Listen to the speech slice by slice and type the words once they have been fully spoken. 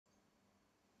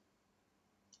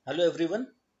Hello everyone,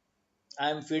 I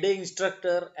am FIDE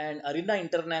instructor and Arena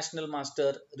International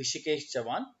Master Rishikesh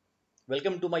Chavan.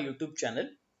 Welcome to my YouTube channel.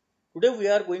 Today we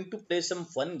are going to play some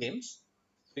fun games.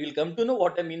 You will come to know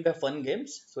what I mean by fun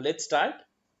games. So let's start.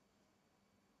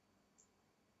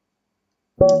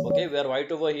 Okay, we are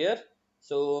right over here.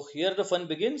 So here the fun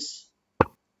begins.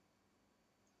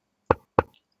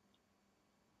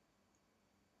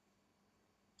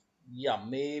 Yeah,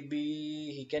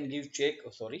 maybe he can give check.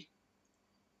 Oh, sorry.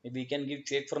 Maybe he can give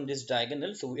check from this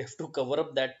diagonal. So we have to cover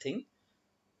up that thing.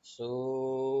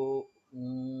 So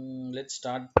let's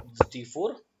start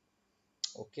d4.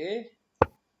 Okay.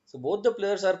 So both the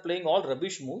players are playing all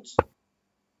rubbish moves.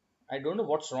 I don't know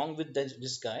what's wrong with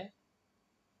this guy.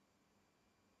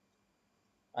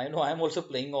 I know I'm also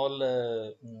playing all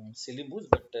silly moves,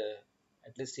 but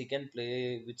at least he can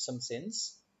play with some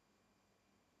sense.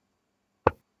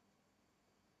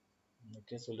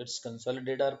 Okay, so let's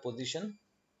consolidate our position.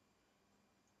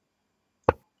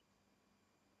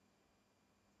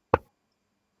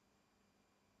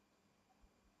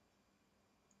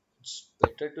 It's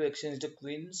better to exchange the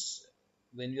queens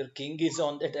when your king is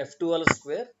on that f2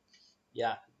 square.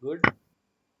 Yeah, good.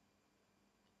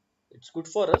 It's good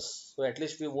for us. So at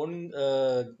least we won't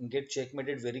get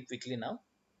checkmated very quickly now.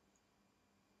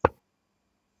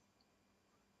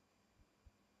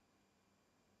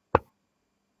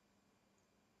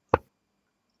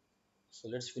 So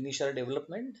let's finish our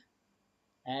development.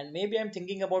 And maybe I'm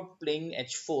thinking about playing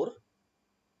h4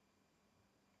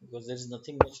 because there is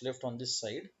nothing much left on this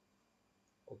side.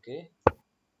 Okay,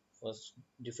 first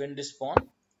defend this pawn.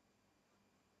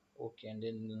 Okay, and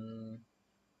then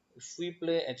if we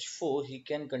play h4, he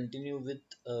can continue with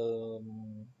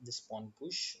this pawn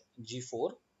push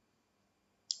g4.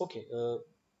 Okay,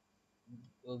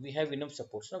 we have enough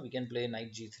supports now. We can play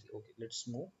knight g3. Okay, let's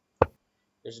move.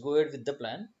 Let's go ahead with the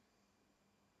plan.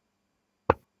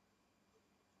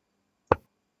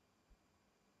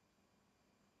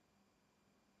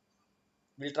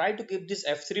 We'll try to keep this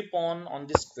f3 pawn on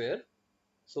this square.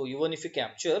 So even if he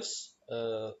captures,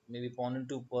 maybe pawn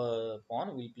into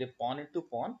pawn, we'll play pawn into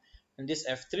pawn, and this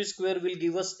f3 square will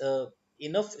give us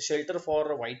enough shelter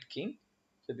for a white king.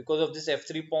 So because of this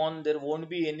f3 pawn, there won't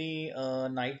be any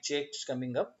knight checks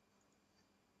coming up.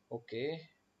 Okay.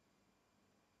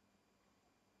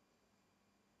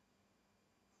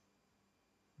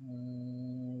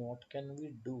 What can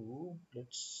we do?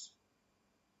 Let's.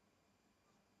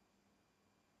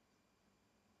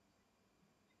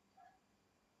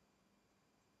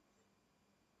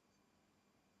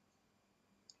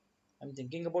 I'm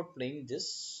thinking about playing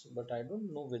this, but I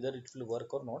don't know whether it will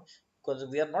work or not because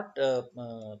we are not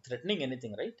threatening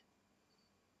anything, right?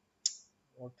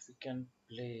 What we can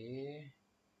play?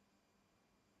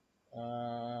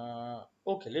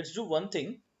 Okay, let's do one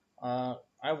thing.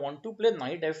 I want to play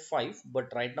knight f5,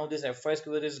 but right now this f5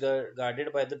 square is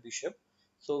guarded by the bishop.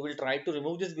 So we'll try to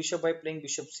remove this bishop by playing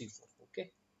bishop c4. Okay,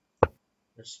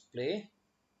 let's play.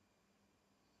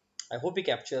 I hope he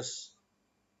captures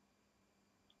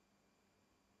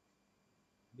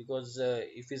because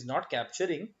if he's not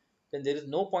capturing, then there is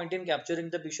no point in capturing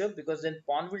the bishop because then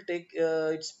pawn will take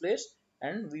its place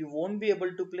and we won't be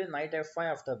able to play knight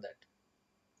f5 after that.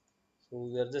 So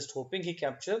we are just hoping he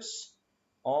captures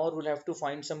or we'll have to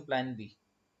find some plan B.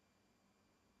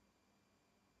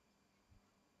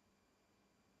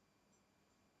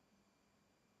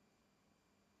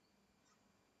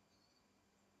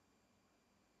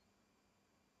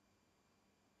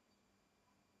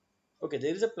 Okay,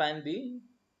 there is a plan B.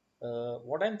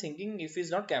 What I'm thinking, if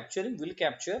he's not capturing, we'll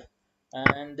capture,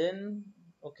 and then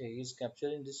okay, he's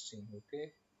capturing this thing.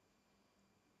 Okay,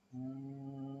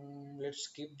 let's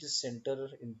keep this center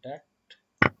intact.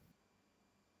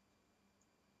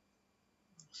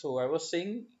 So I was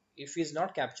saying, if he's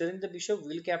not capturing the bishop,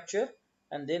 we'll capture,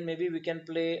 and then maybe we can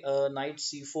play knight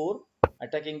c4,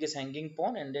 attacking this hanging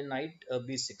pawn, and then knight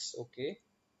b6. Okay,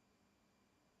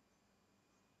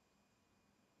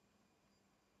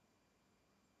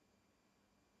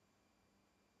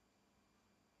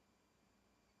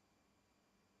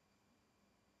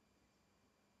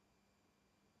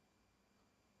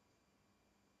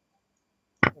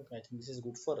 okay, I think this is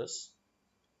good for us.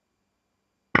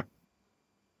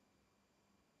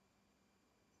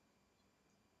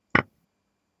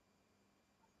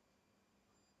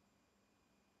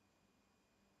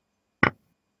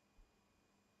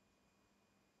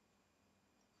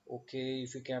 Okay,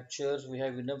 if he captures, we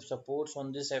have enough supports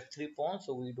on this f3 pawn,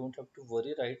 so we don't have to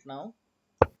worry right now.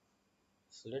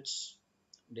 So let's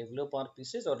develop our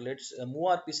pieces or let's move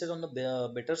our pieces on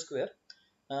the better square.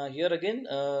 Here again,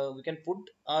 we can put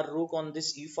our rook on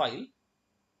this e file,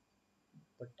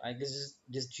 But I guess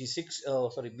this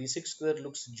g6, sorry, b6 square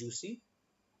looks juicy.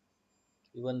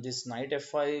 Even this knight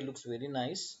f5 looks very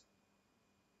nice.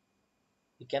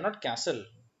 He cannot castle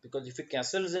because if he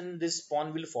castles, then this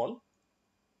pawn will fall.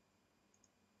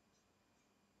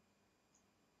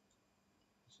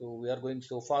 So we are going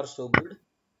so far so good.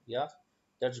 Yeah,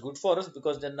 that's good for us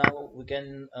because then now we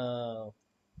can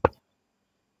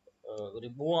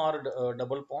remove our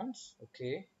double pawns.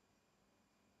 Okay.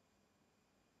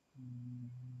 Mm,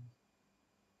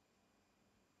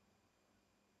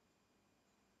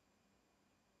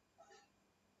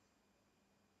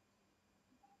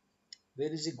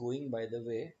 where is he going, by the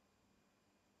way?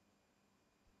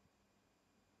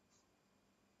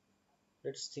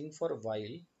 Let's think for a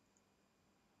while.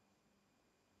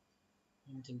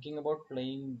 I'm thinking about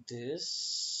playing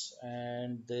this,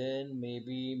 and then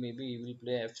maybe he will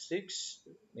play f6.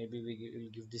 Maybe will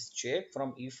give this check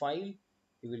from e5.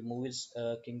 He will move his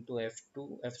king to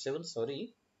f2, f7.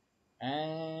 Sorry,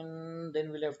 and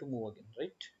then we'll have to move again,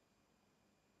 right?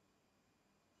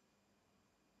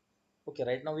 Okay,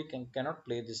 right now we cannot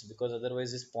play this because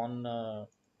otherwise this pawn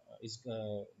is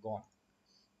gone.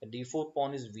 The d4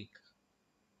 pawn is weak,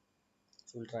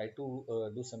 so we'll try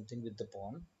to do something with the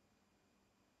pawn.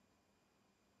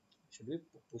 Should we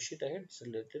push it ahead? So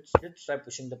let's try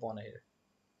pushing the pawn ahead.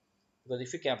 Because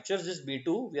if he captures this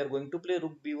b2, we are going to play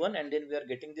rook b1 and then we are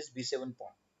getting this b7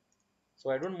 pawn.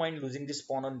 So I don't mind losing this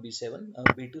pawn on b7,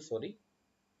 b2, sorry.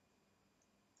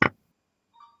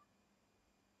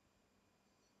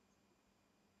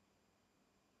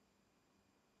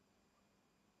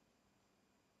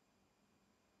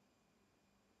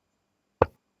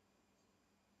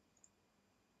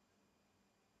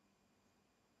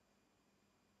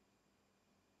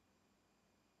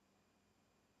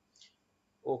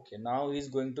 Okay, now he's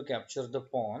going to capture the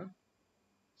pawn.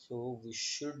 So we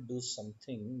should do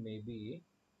something. Maybe we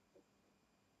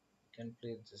can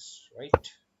play this,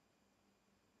 right?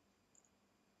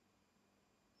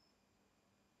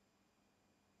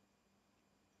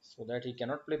 So that he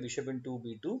cannot play bishop into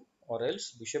b2 or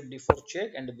else bishop d4 check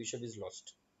and the bishop is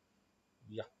lost.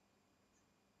 Yeah,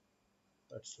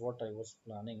 that's what I was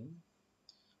planning.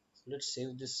 So let's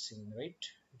save this thing, right?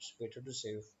 It's better to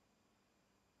save.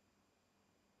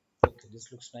 Okay,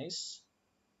 this looks nice.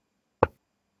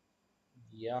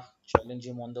 Yeah, challenge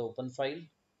him on the open file.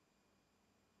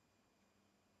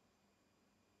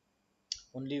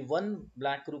 Only one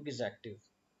black rook is active.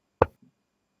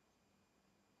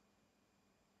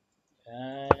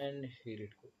 And here it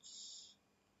goes.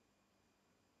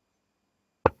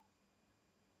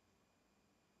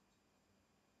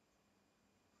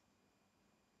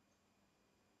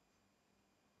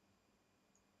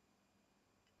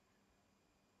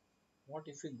 What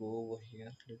if we go over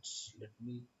here? Let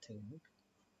me think.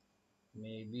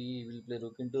 Maybe we'll play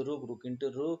rook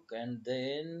into rook, and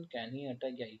then can he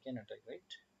attack? Yeah, he can attack, right?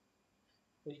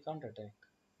 Oh, he can't attack.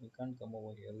 He can't come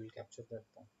over here. We'll capture that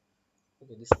pawn.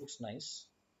 Okay, this looks nice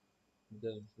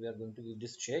because we are going to give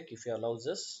this check if he allows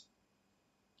us.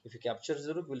 If he captures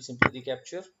the rook, we'll simply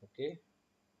recapture. Okay,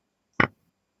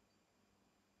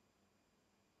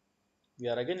 we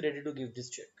are again ready to give this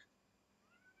check.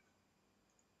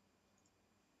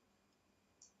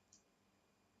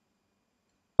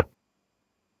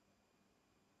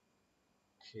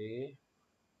 Okay,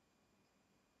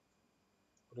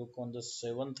 rook on the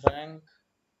 7th rank,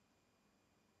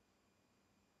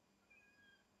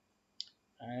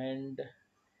 and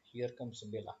here comes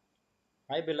Bella.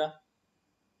 Hi, Bella.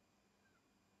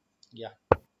 Yeah,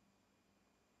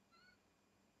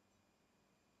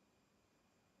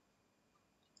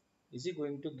 is he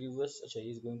going to give us? Achha,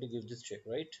 he's going to give this check,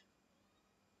 right?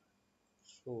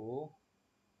 So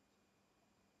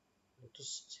let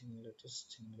us think. Let us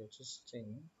think. Let us think.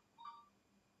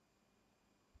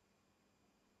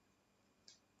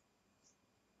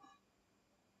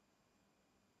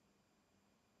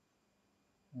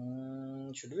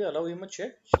 Should we allow him a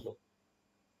check? Slow.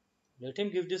 Let him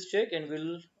give this check, and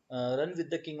we'll run with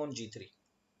the king on g3.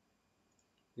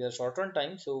 We are short on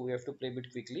time, so we have to play a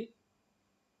bit quickly.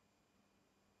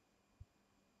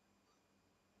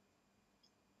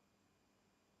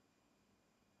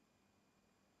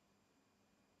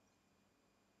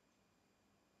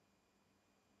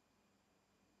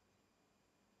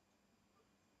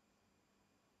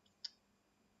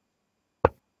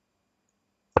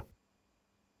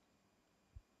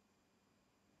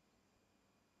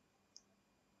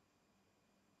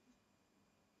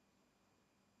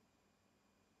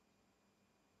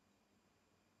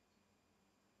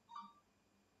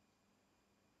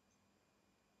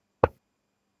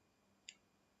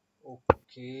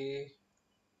 Okay.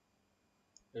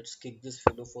 Let's kick this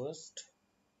fellow first.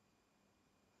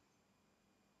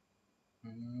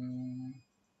 Hmm.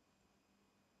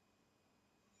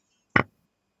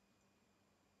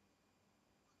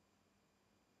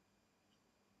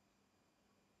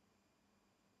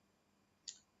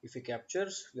 If he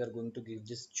captures, we are going to give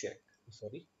this check.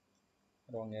 Sorry,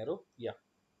 wrong arrow. Yeah,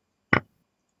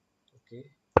 okay,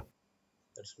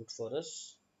 that's good for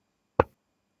us.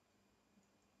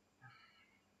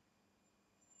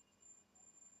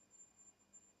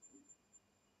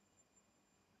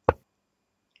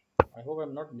 I hope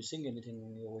I'm not missing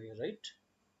anything over here, right?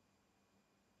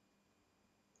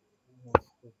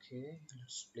 Okay,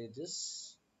 let's play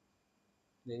this.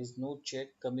 There is no check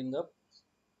coming up,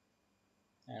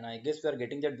 and I guess we are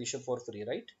getting that bishop for free,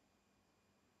 right?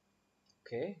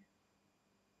 Okay.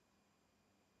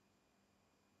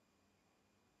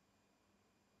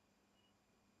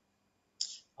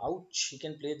 Ouch, he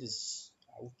can play this.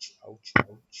 Ouch, ouch,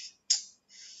 ouch.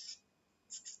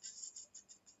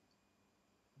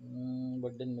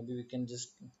 But then maybe we can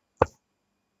just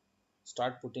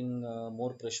start putting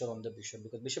more pressure on the bishop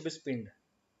because bishop is pinned.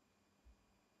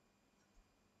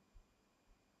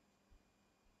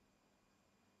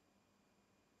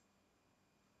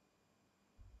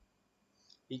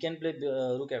 He can play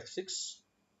rook f6.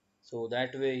 So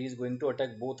that way he is going to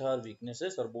attack both our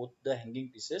weaknesses or both the hanging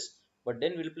pieces. But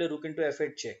then we'll play rook into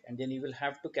f8 check and then he will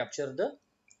have to capture the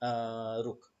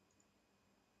rook.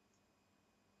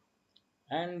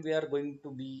 And we are going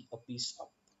to be a piece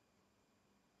up.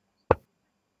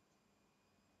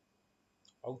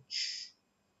 Ouch.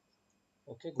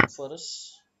 Okay, good for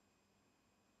us.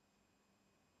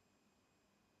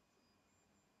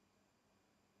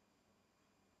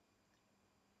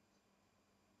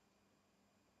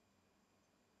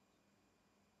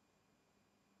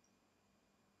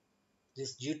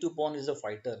 This g2 pawn is a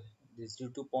fighter. This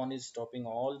g2 pawn is stopping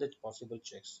all the possible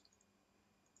checks.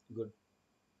 Good.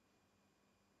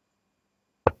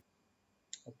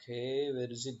 Okay, where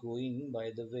is he going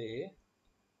by the way?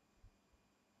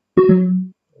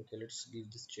 Okay, let's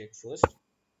give this check first.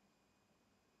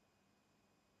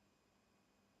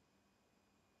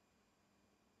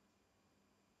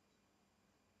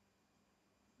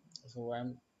 So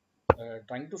I'm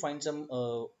trying to find some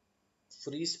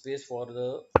free space for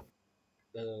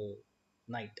the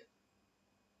knight.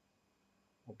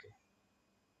 Okay,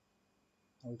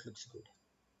 now it looks good.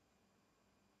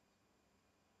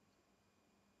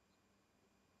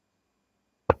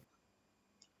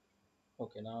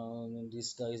 Okay, now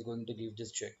this guy is going to give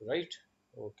this check, right?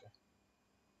 Okay,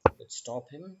 let's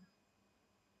stop him.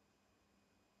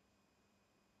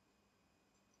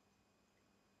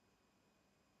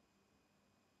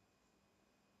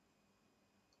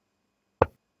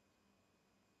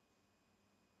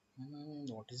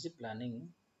 What is he planning?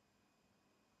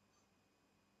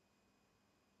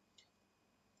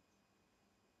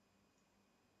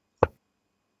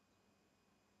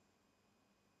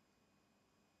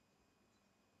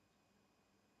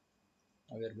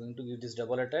 Now we are going to give this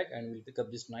double attack and we'll pick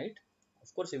up this knight.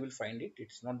 Of course, he will find it.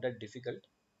 It's not that difficult.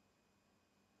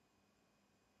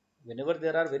 Whenever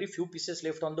there are very few pieces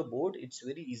left on the board, it's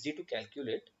very easy to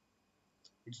calculate.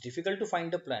 It's difficult to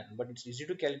find the plan, but it's easy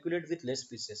to calculate with less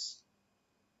pieces.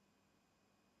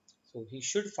 So he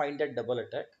should find that double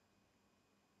attack.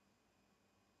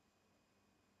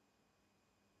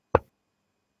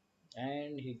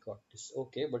 And he got this.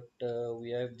 Okay, but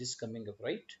we have this coming up,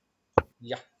 right?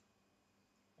 Yeah.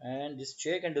 And this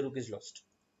check and the rook is lost.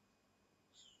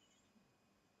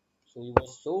 So he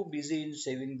was so busy in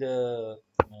saving the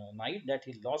knight that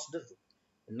he lost the rook.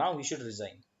 Now he should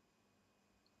resign.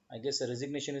 I guess a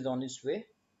resignation is on its way.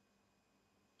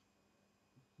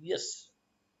 Yes.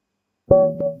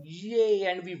 Yay,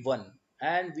 and we won.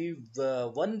 And we've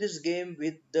won this game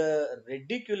with the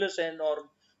ridiculous and or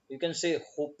you can say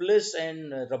hopeless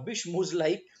and rubbish moves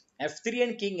like f3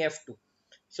 and king f2.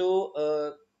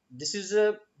 So this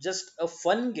is just a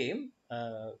fun game.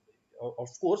 Of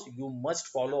course, you must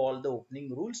follow all the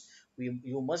opening rules.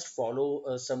 You must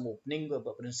follow some opening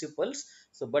principles.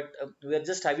 So, but we are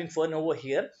just having fun over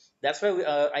here. That's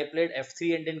why I played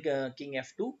f3 and then king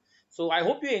f2. So I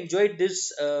hope you enjoyed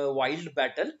this wild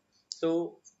battle.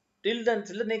 So till then,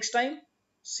 till the next time,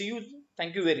 see you.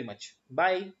 Thank you very much.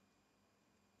 Bye.